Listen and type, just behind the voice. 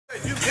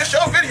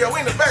That's your video.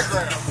 We in the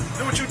background.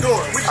 Do what you doing.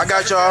 I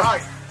got y'all.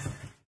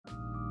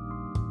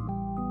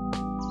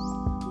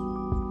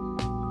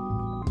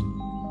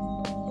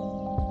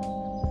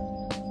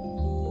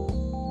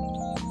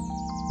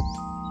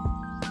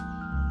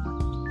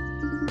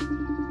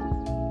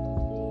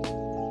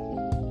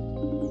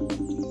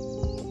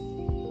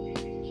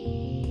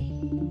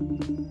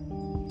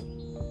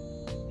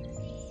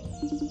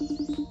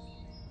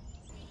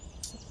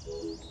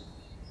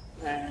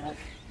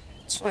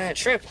 Swing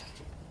trip.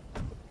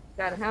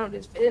 Gotta handle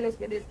this business,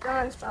 get this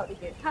done. It's about to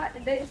get hot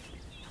today.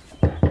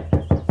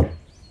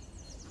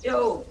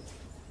 Yo.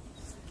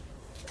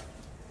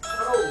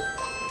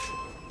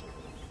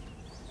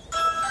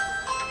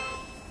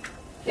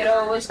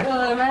 Kiddo, what's good,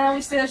 man?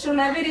 We still shooting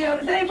that video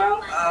today,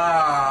 bro?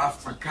 Ah, I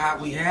forgot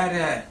we had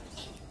that.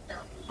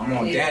 I'm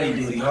on daddy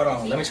duty. Hold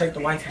on. Let me check the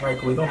wifey right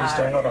quick. We gonna be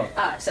starting. Hold on.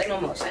 Alright, say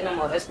no more. Say no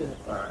more. That's good.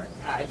 Alright.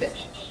 Alright, bet.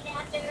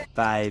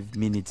 5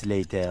 minutes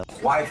later.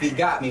 Wifey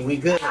got me. We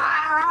good.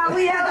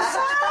 We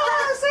outside.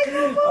 Say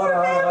no more.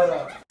 Hold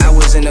on. I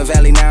was in the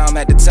valley, now I'm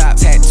at the top.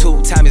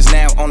 Tattoo, time is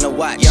now on the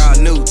watch. Y'all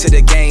new to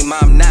the game,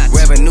 I'm not.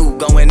 Revenue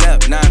going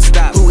up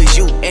non-stop. Who is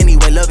you?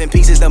 Anyway, love and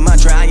peace is the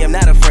mantra. I am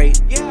not afraid.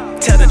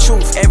 Tell the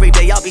truth, every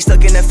day I'll be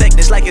stuck in the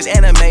fakeness like it's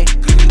anime.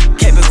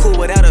 Kept it cool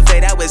without a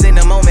fade, I was in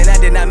the moment, I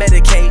did not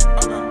medicate.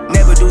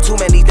 Never do too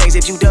many things,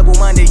 if you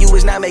double-minded, you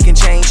is not making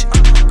change.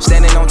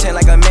 Standing on 10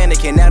 like a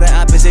mannequin, now the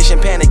opposition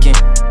panicking.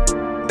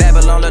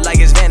 Babylon look like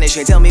it's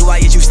vanishing, tell me why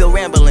is you still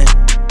rambling?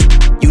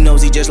 You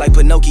nosy just like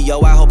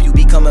Pinocchio, I hope you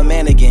become a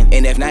man again.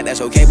 And if not, that's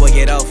okay, boy,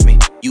 get off me.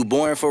 You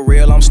boring for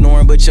real, I'm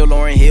snoring, but you're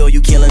Lauryn Hill,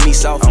 you killing me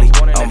softly.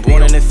 I'm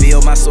born in the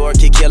field, my sword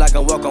can kill, I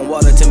can walk on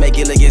water to make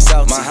it look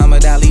salty.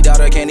 Muhammad Ali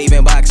daughter can't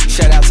even box.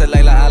 Shout out to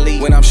Layla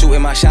Ali. When I'm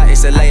shooting my shot,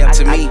 it's a layup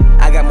to me.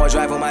 I got more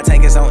drive when my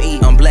tank is on E.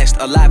 I'm blessed,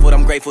 alive, what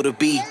I'm grateful to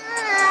be.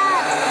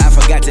 I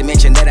forgot to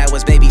mention that I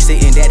was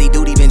babysitting. Daddy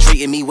duty been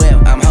treating me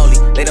well. I'm holy,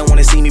 they don't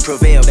wanna see me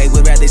prevail. They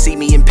would rather see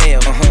me impale.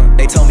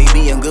 They told me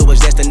being good was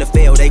destined to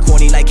fail. They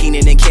corny like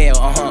Keenan and Kale.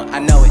 I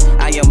know it,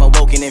 I am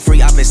awoken and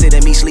free, opposite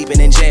of me sleeping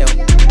in jail.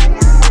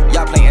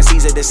 Y'all playing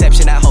Caesar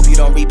deception, I hope you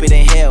don't reap it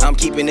in hell. I'm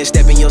keeping this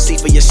step and you'll see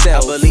for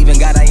yourself. I believe in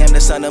God, I am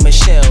the son of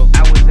Michelle.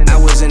 I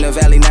was in the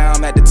valley, now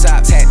I'm at the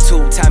top.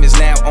 Tattoo, time is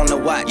now on the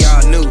watch.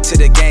 Y'all new to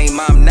the game,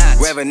 I'm not.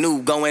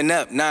 Revenue going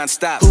up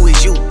non-stop. Who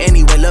is you?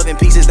 Anyway, love and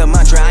peace is the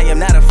mantra, I am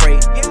not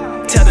afraid.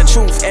 Tell the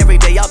truth, every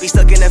day I'll be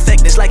stuck in the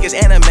fakeness like it's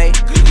anime.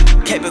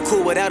 Kept it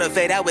cool without a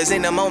fade, I was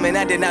in the moment,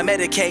 I did not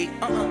medicate.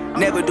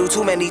 Never do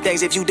too many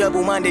things, if you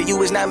double-minded,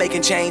 you is not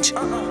making change.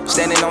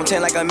 Standing on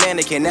 10 like a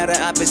mannequin, now the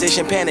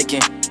opposition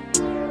panicking.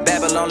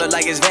 Babylon look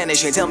like it's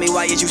vanishing, tell me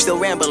why is you still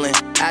rambling?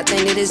 I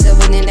think that it's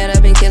evident that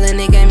I've been killing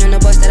the game, and the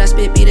boss that I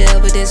spit be the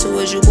evidence. Who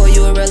is you, boy,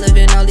 you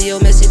irrelevant. All of your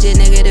messages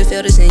negative,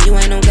 fail to send. You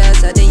ain't on God's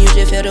side, then you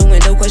just fail to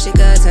win. Don't question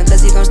God's time,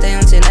 cause he gon' stay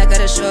on 10. I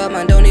gotta show up,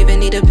 mine don't even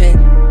need a pen.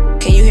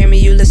 Can you hear me,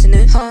 you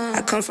listening?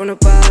 I come from the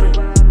bottom.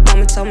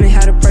 Mama told me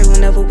how to pray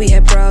whenever we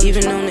had problems.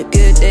 Even on the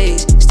good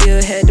days,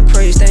 still had to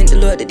praise. Thank the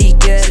Lord that he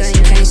gets.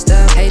 You can't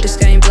stop, haters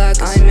can't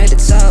block us. I'm at the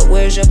top,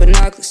 where's your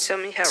binoculars? Tell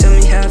me how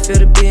I feel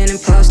to be an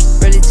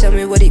imposter. Really tell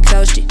me what he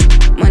cost you.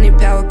 Money,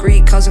 power,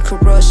 greed, causing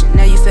corruption.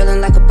 Now you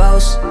feeling like a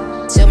boss.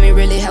 Tell me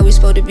really how we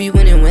supposed to be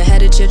winning when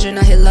had the children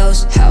out here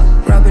lost. How?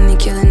 Robbing and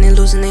killing and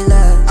losing their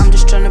lives. I'm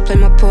just trying to play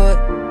my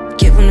part.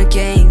 Give them the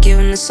game, give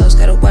them the sauce.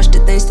 Gotta watch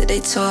the things that they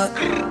taught.